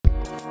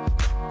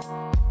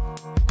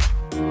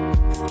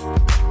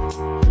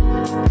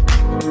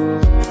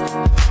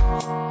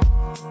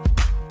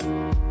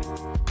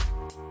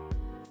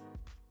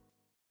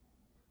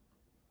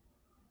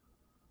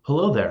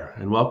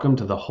and welcome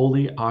to the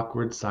Holy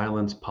Awkward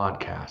Silence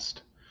podcast,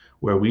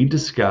 where we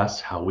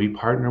discuss how we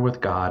partner with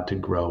God to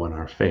grow in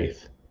our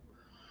faith.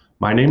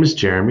 My name is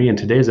Jeremy, and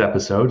today's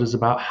episode is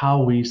about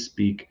how we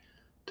speak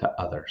to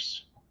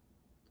others.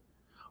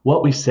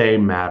 What we say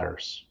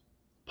matters.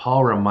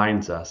 Paul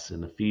reminds us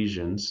in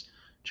Ephesians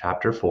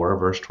chapter 4,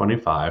 verse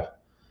 25,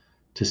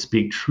 to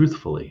speak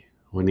truthfully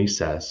when he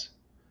says,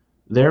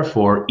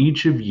 "Therefore,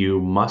 each of you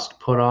must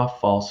put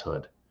off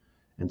falsehood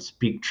and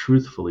speak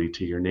truthfully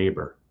to your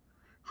neighbor,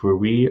 for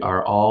we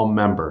are all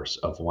members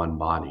of one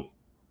body."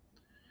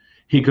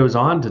 He goes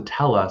on to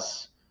tell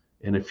us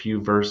in a few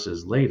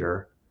verses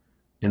later,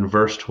 in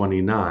verse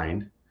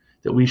 29,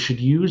 that we should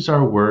use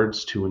our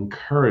words to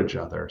encourage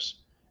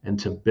others and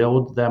to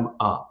build them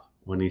up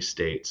when he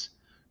states,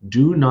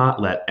 "Do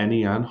not let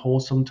any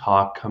unwholesome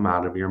talk come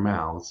out of your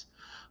mouths,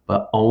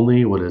 but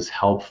only what is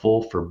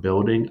helpful for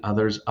building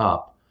others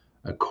up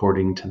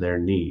according to their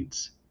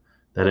needs,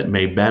 that it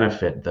may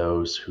benefit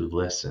those who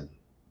listen."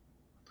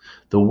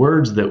 The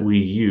words that we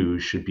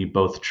use should be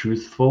both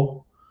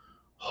truthful,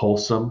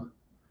 wholesome,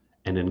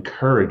 and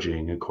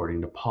encouraging,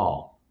 according to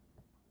Paul.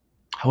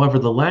 However,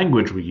 the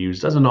language we use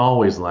doesn't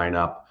always line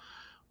up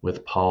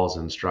with Paul's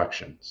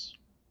instructions.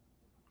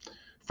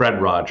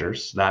 Fred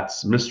Rogers,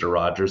 that's Mr.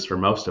 Rogers for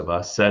most of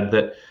us, said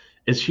that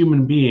as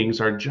human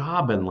beings, our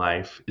job in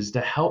life is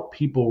to help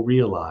people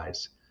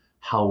realize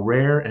how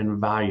rare and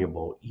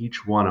valuable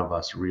each one of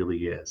us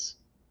really is.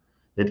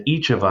 That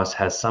each of us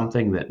has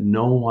something that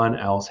no one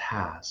else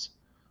has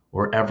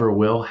or ever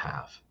will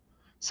have,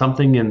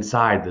 something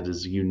inside that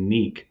is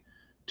unique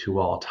to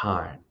all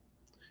time.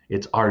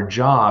 It's our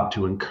job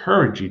to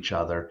encourage each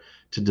other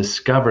to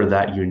discover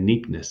that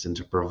uniqueness and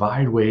to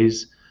provide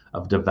ways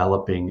of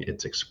developing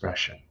its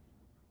expression.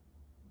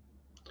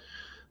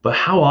 But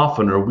how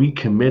often are we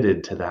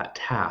committed to that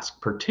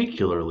task,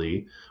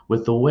 particularly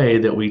with the way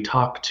that we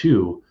talk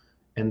to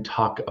and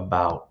talk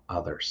about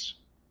others?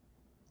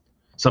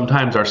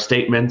 Sometimes our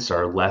statements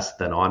are less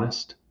than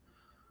honest.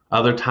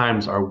 Other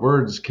times our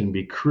words can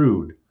be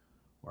crude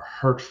or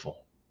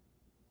hurtful.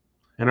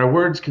 And our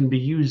words can be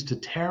used to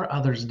tear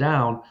others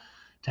down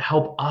to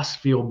help us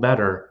feel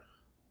better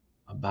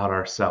about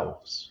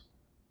ourselves.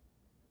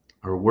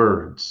 Our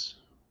words,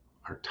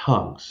 our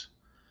tongues,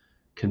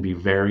 can be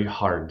very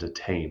hard to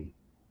tame.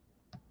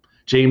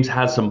 James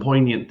has some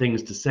poignant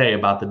things to say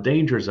about the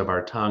dangers of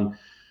our tongue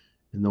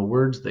and the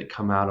words that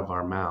come out of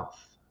our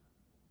mouth.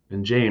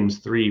 In James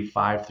 3,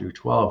 5 through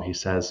 12, he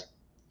says,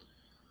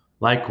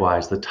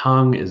 "Likewise, the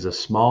tongue is a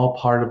small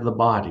part of the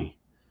body,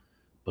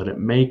 but it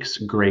makes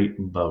great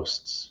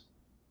boasts.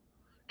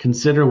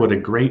 Consider what a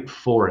great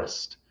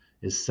forest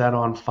is set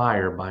on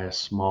fire by a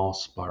small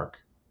spark.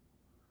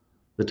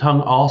 The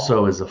tongue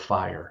also is a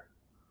fire,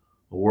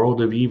 a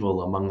world of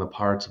evil among the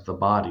parts of the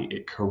body.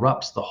 It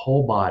corrupts the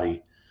whole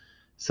body,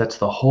 sets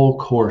the whole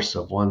course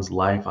of one's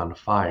life on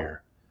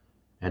fire,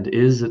 and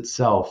is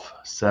itself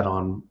set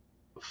on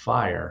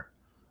fire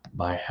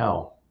by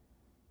hell.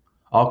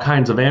 All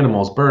kinds of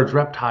animals, birds,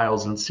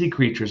 reptiles, and sea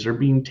creatures are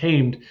being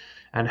tamed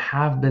and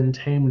have been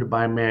tamed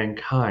by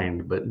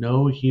mankind, but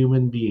no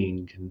human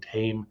being can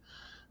tame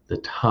the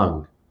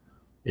tongue.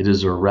 It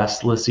is a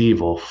restless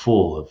evil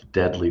full of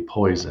deadly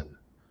poison.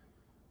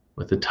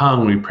 With the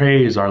tongue we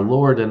praise our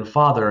Lord and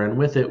Father, and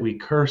with it we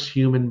curse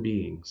human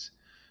beings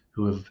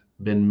who have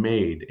been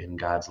made in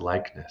God's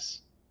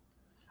likeness.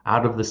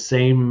 Out of the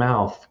same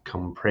mouth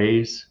come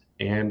praise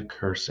and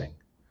cursing.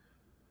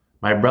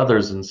 My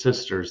brothers and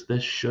sisters,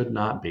 this should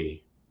not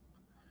be.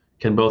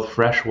 Can both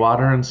fresh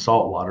water and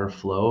salt water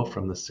flow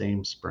from the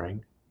same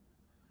spring?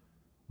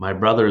 My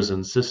brothers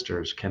and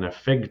sisters, can a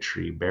fig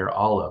tree bear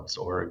olives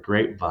or a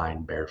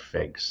grapevine bear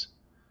figs?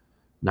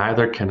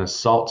 Neither can a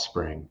salt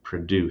spring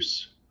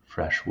produce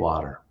fresh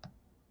water."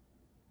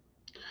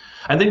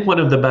 I think one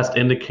of the best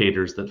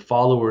indicators that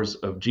followers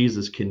of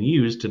Jesus can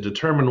use to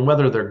determine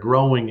whether they're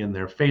growing in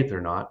their faith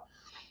or not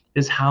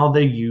is how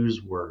they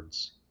use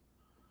words.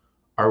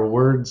 Our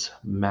words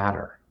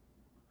matter.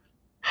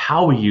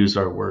 How we use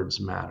our words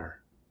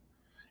matter.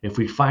 If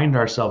we find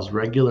ourselves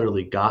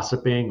regularly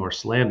gossiping or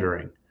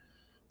slandering,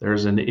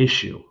 there's an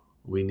issue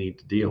we need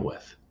to deal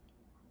with.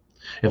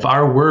 If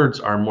our words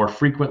are more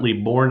frequently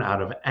born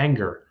out of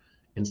anger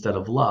instead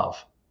of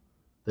love,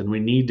 then we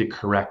need to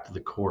correct the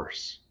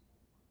course.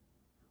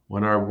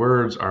 When our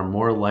words are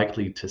more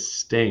likely to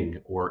sting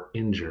or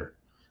injure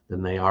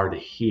than they are to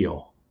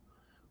heal,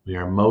 we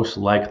are most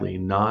likely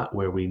not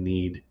where we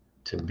need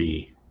to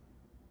be.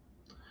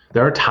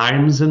 There are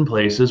times and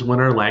places when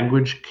our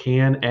language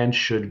can and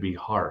should be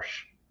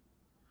harsh.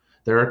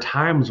 There are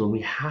times when we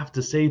have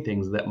to say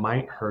things that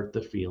might hurt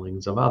the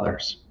feelings of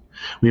others.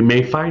 We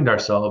may find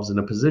ourselves in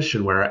a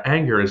position where our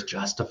anger is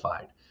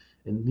justified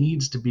and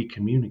needs to be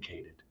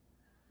communicated.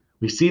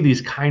 We see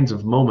these kinds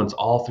of moments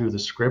all through the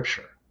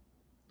scripture.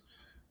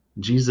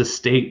 Jesus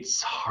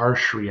states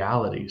harsh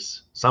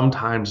realities.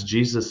 Sometimes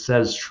Jesus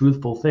says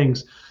truthful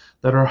things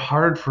that are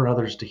hard for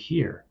others to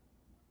hear.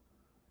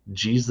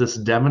 Jesus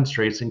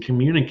demonstrates and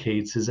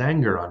communicates his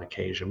anger on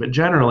occasion, but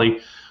generally,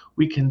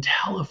 We can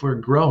tell if we're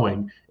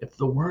growing if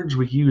the words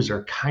we use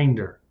are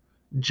kinder,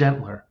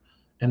 gentler,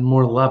 and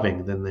more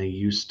loving than they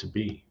used to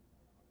be.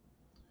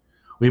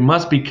 We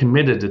must be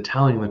committed to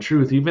telling the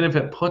truth, even if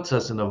it puts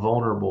us in a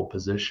vulnerable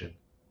position.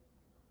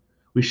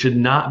 We should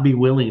not be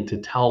willing to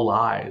tell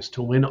lies,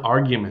 to win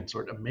arguments,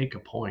 or to make a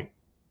point.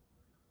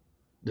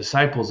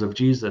 Disciples of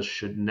Jesus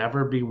should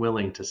never be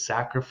willing to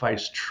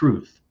sacrifice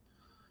truth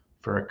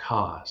for a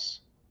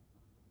cause.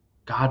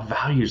 God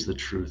values the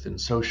truth, and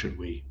so should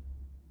we.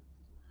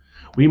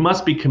 We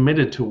must be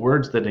committed to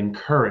words that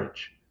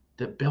encourage,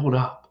 that build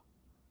up,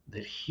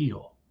 that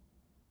heal.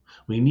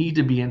 We need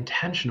to be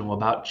intentional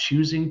about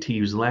choosing to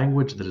use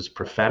language that is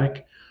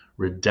prophetic,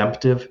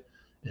 redemptive,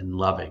 and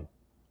loving.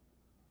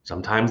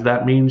 Sometimes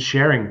that means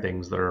sharing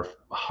things that are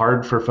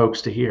hard for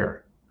folks to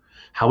hear.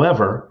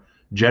 However,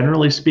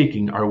 generally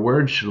speaking, our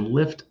words should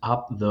lift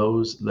up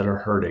those that are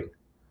hurting,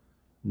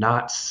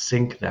 not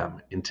sink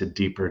them into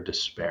deeper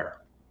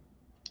despair.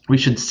 We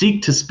should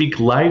seek to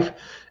speak life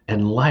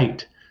and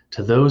light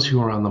to those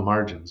who are on the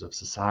margins of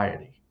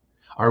society.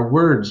 Our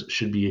words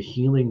should be a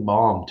healing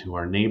balm to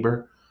our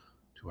neighbor,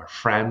 to our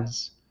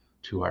friends,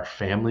 to our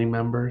family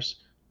members,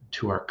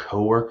 to our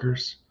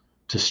coworkers,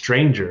 to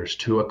strangers,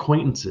 to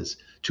acquaintances,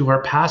 to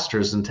our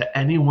pastors, and to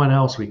anyone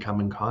else we come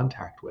in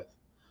contact with.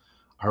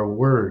 Our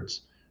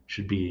words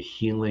should be a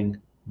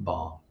healing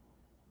balm.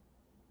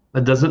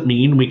 That doesn't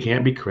mean we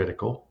can't be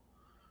critical.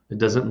 It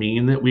doesn't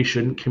mean that we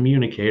shouldn't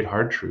communicate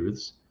hard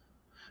truths.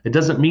 It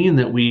doesn't mean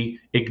that we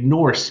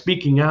ignore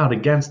speaking out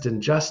against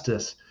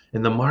injustice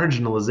and the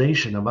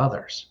marginalization of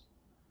others.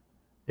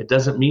 It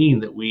doesn't mean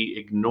that we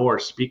ignore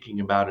speaking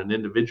about an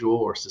individual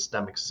or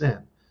systemic sin.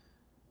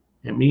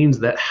 It means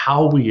that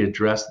how we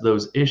address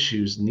those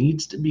issues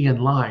needs to be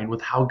in line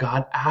with how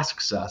God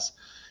asks us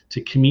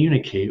to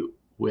communicate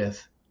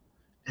with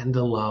and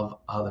to love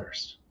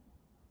others.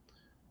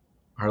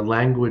 Our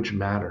language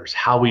matters.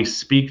 How we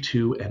speak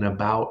to and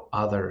about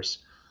others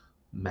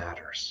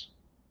matters.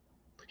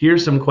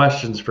 Here's some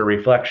questions for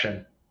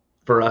reflection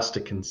for us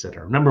to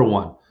consider. Number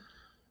one,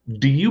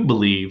 do you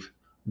believe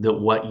that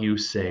what you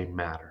say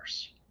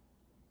matters?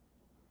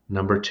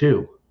 Number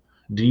two,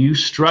 do you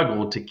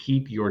struggle to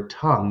keep your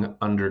tongue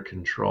under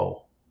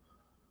control?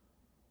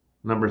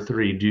 Number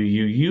three, do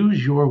you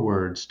use your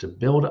words to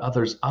build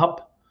others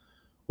up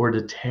or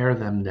to tear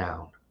them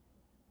down?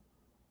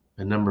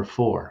 And number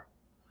four,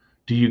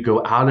 do you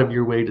go out of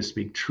your way to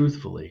speak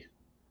truthfully,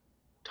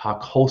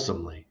 talk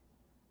wholesomely,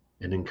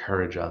 and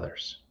encourage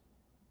others?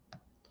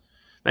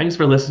 Thanks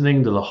for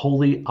listening to the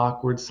Holy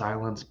Awkward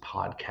Silence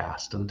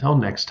podcast. Until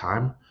next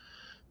time,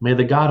 may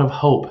the God of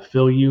hope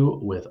fill you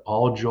with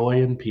all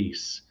joy and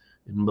peace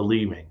in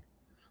believing,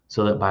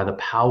 so that by the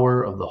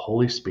power of the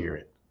Holy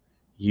Spirit,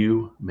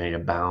 you may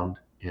abound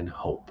in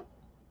hope.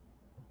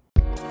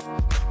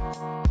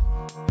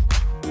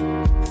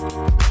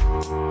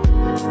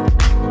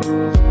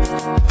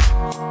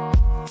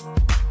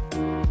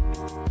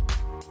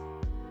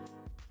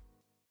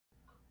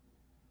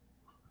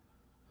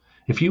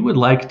 If you would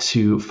like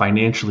to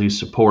financially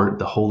support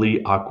the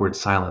Holy Awkward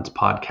Silence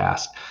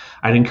podcast,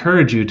 I'd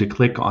encourage you to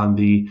click on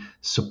the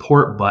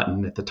support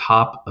button at the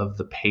top of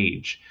the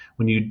page.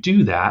 When you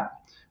do that,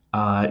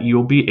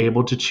 you'll be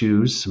able to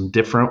choose some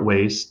different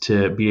ways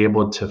to be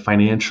able to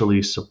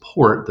financially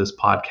support this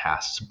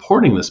podcast.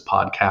 Supporting this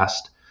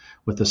podcast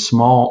with a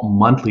small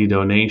monthly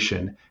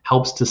donation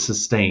helps to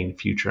sustain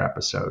future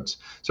episodes.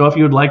 So if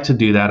you would like to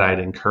do that, I'd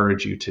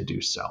encourage you to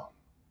do so.